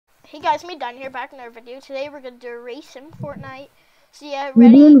Hey guys, me Dan here, back in our video. Today we're gonna do a race in Fortnite. So yeah,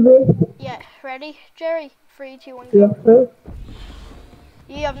 ready? Yeah, ready? Jerry, 3, 2, 1, go. Yes,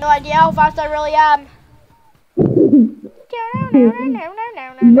 You have no idea how fast I really am.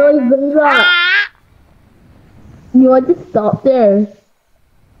 Ah! You want to stop there?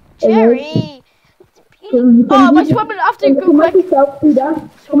 Jerry! Oh, my swimming, I have to go quick.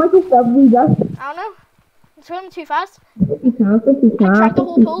 Come on, do that. I don't know. I'm swimming too fast. You can, I track the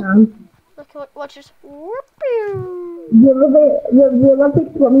whole pool. Look, watch this. You ever pick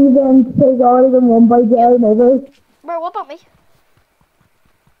swimming again, take all of them one by Jerry over? Bro, what about me?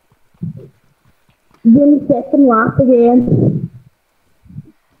 Then second lap again.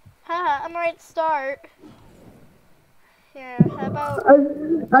 Haha, I'm ready to start. Yeah, how about...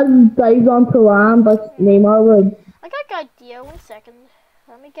 I'll dive onto land, but Neymar would. I got an idea, 1 second.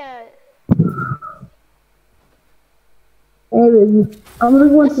 Let me get... Anyways, I'm gonna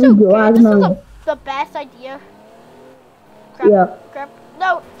go This is so to good, this is the best idea. Crap, yeah. Crap,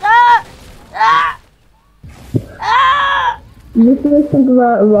 no! Ah! Ah! Ah! You should think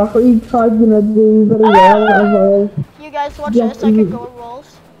about Rocket League cards gonna do very well. You guys watch this, I can go in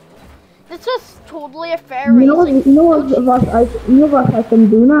walls. This is totally a fair race. You know what I can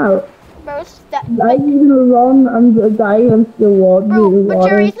do now? Bro, I can run and dive into the water. Bro, but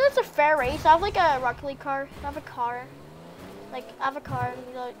Jerry, isn't this a fair race? I have like a Rocket League car. I have a car. Like, I have a car and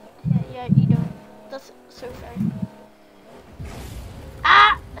you're like, yeah, you don't. That's so fair.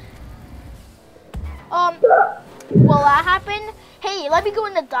 Ah! Will that happen? Hey, let me go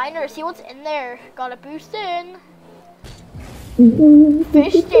in the diner, see what's in there. Got a boost in.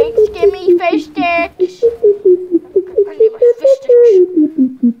 Fish sticks, give me fish sticks. I need my fish sticks.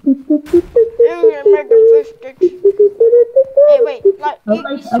 I'm making fish sticks. Hey, wait, you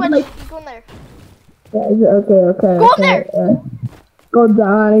switch, you go in there. Yeah, okay. Go in there! Go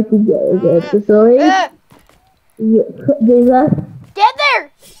down to get facility. Do that. Get there!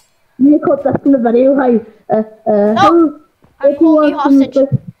 You cut that from the video, hey. No! I'm holding you hostage.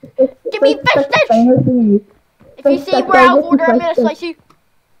 Give me fish sticks! If you see we're out of order, I'm gonna slice you.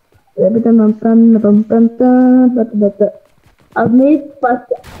 I've made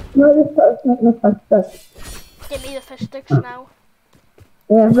pasta. No, this is not pasta. Give me the fish sticks now.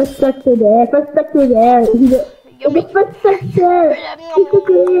 Yeah, fish sticks are there. Fish sticks are there. Yummy. Fish sticks there.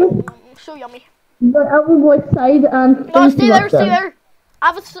 So yummy. But I will go outside and... No, stay there. I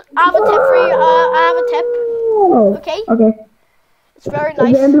have a tip for you. I have a tip. Okay? Okay. It's very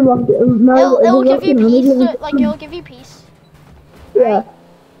nice. It'll give you peace. It'll give you peace. Yeah.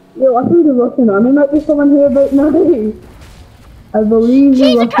 Yo, I think the Russian army might be someone here right now. I believe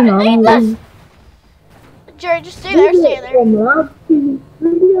the Russian army. Jerry, just stay there.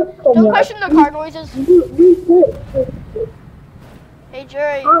 Don't question the car noises. Hey,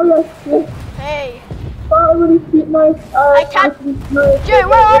 Jerry. Oh, yes. Hey. I can't. Jerry,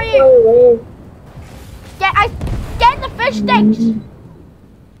 where are you? Get the fish sticks.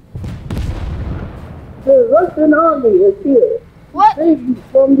 The Russian army is here. What?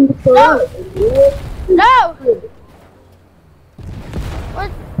 No! What?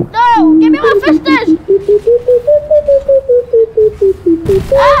 No! Give me my fish sticks!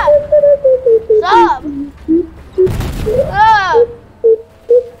 Ah! Stop! Ah!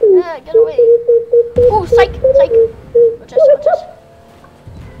 Get away. Ooh, psych! Watch this.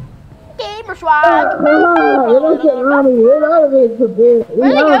 Gamer swag! Where'd they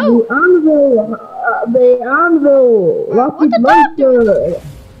go? The anvil! What the dog doing?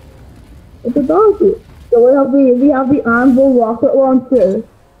 It's a donkey. So we have the anvil rocket launcher.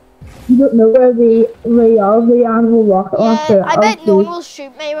 You don't know where they are, the anvil rocket launcher. Yeah, I bet no one will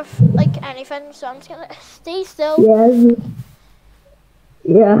shoot me with like anything, so I'm just gonna stay still.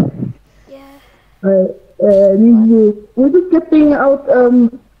 Yeah. Alright, we're just getting out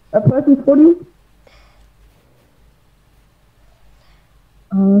a present for you.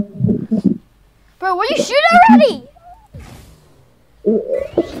 Bro, will you shoot already?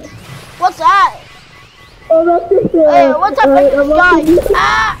 What's that? Oh, that's just hey, what's up, guys?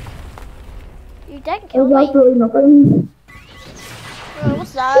 Ah! You didn't kill me. Absolutely nothing.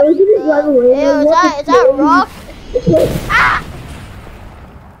 What's that? Is that rock? Ah!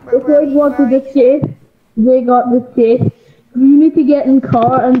 If they wanted this chase, they got this chase. You need to get in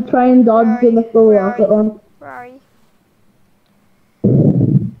car and try and dodge the missile rocket one. Where are you?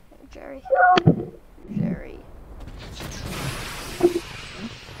 Jerry.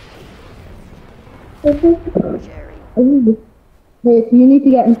 Hey, so you need to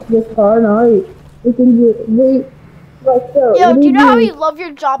get into this car now. We can do Yo, do you know how you love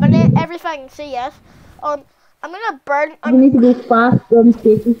your job in it? Everything, say yes. I'm gonna burn. You need to go fast on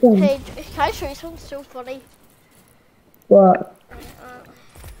safety thing. Hey, can I show you something so funny? What?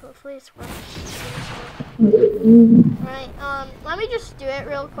 Hopefully it's working. Mm. Right, let me just do it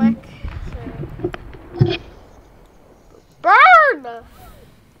real quick. So. Burn!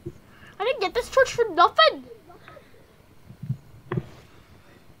 I didn't get this torch for nothing.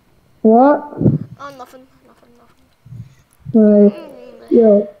 What? Oh, nothing. Right.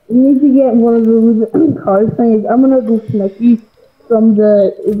 Yo, you need to get one of those card things. I'm gonna go connect you from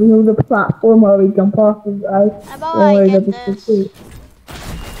the, the platform where we jump off of ice. How about I get this?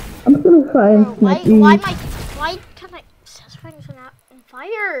 I'm just gonna try and Bro, connect you. why can I set things on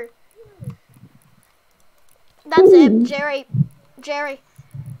fire? That's it, Jerry.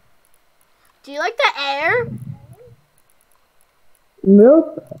 Do you like the air?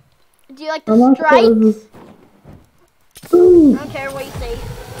 Nope. Do you like the strikes? I don't care what you say.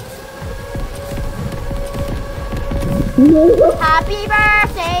 Happy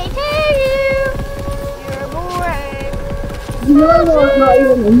birthday to you. You're born. You know what? Not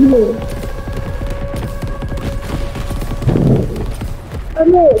even in here.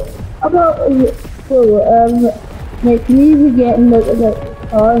 Okay, about so like you need to get in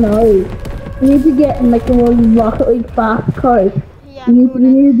oh no, you need to get in like the one Rocket League fast cars. Yeah, You need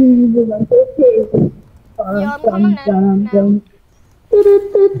to do the rental case. Yeah, I'm coming in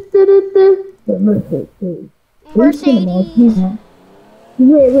Mercedes.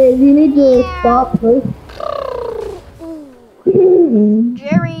 Wait, you need to stop first.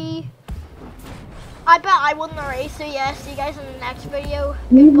 Jerry. I bet I won the race, so yeah, see you guys in the next video.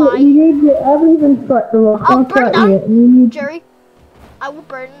 You Goodbye. need to, I haven't even start the rock. I'll burn down, yet. Jerry. I will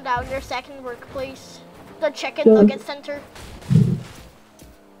burn down your second workplace. The chicken nugget center.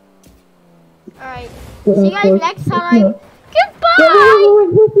 Alright. See you guys next time. Goodbye!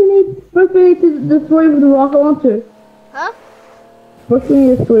 First we need to destroy the rocket launcher. Huh? First we need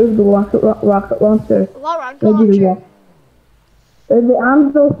to destroy the rocket launcher. What rocket launcher? The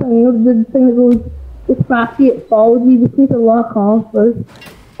anvil thing, the thing that goes, it's flashy, it falls, you just need to lock on first.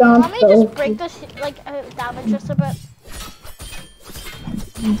 Let me just break this, damage just a bit.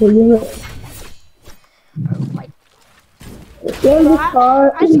 There's a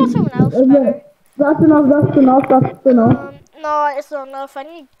car. I just got someone else better. That's enough. No, it's not enough. I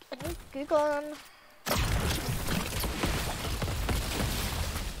need Google on.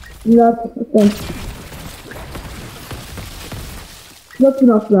 That's the thing. That's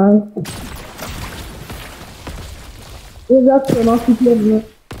enough, guys. Yeah, that's enough.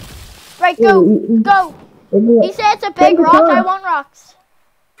 Right, go. He said it's a big rock. I want rocks.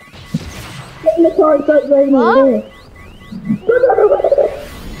 Get in the car. Start driving away.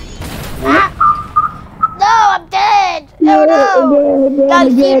 No, I'm dead. Oh no.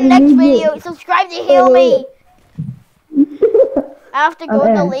 Guys, see you in the next video. Subscribe to heal me. I have to go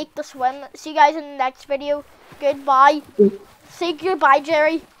in the lake to swim. See you guys in the next video. Goodbye. Say goodbye,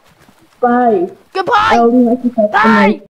 Jerry. Bye. Goodbye. Bye.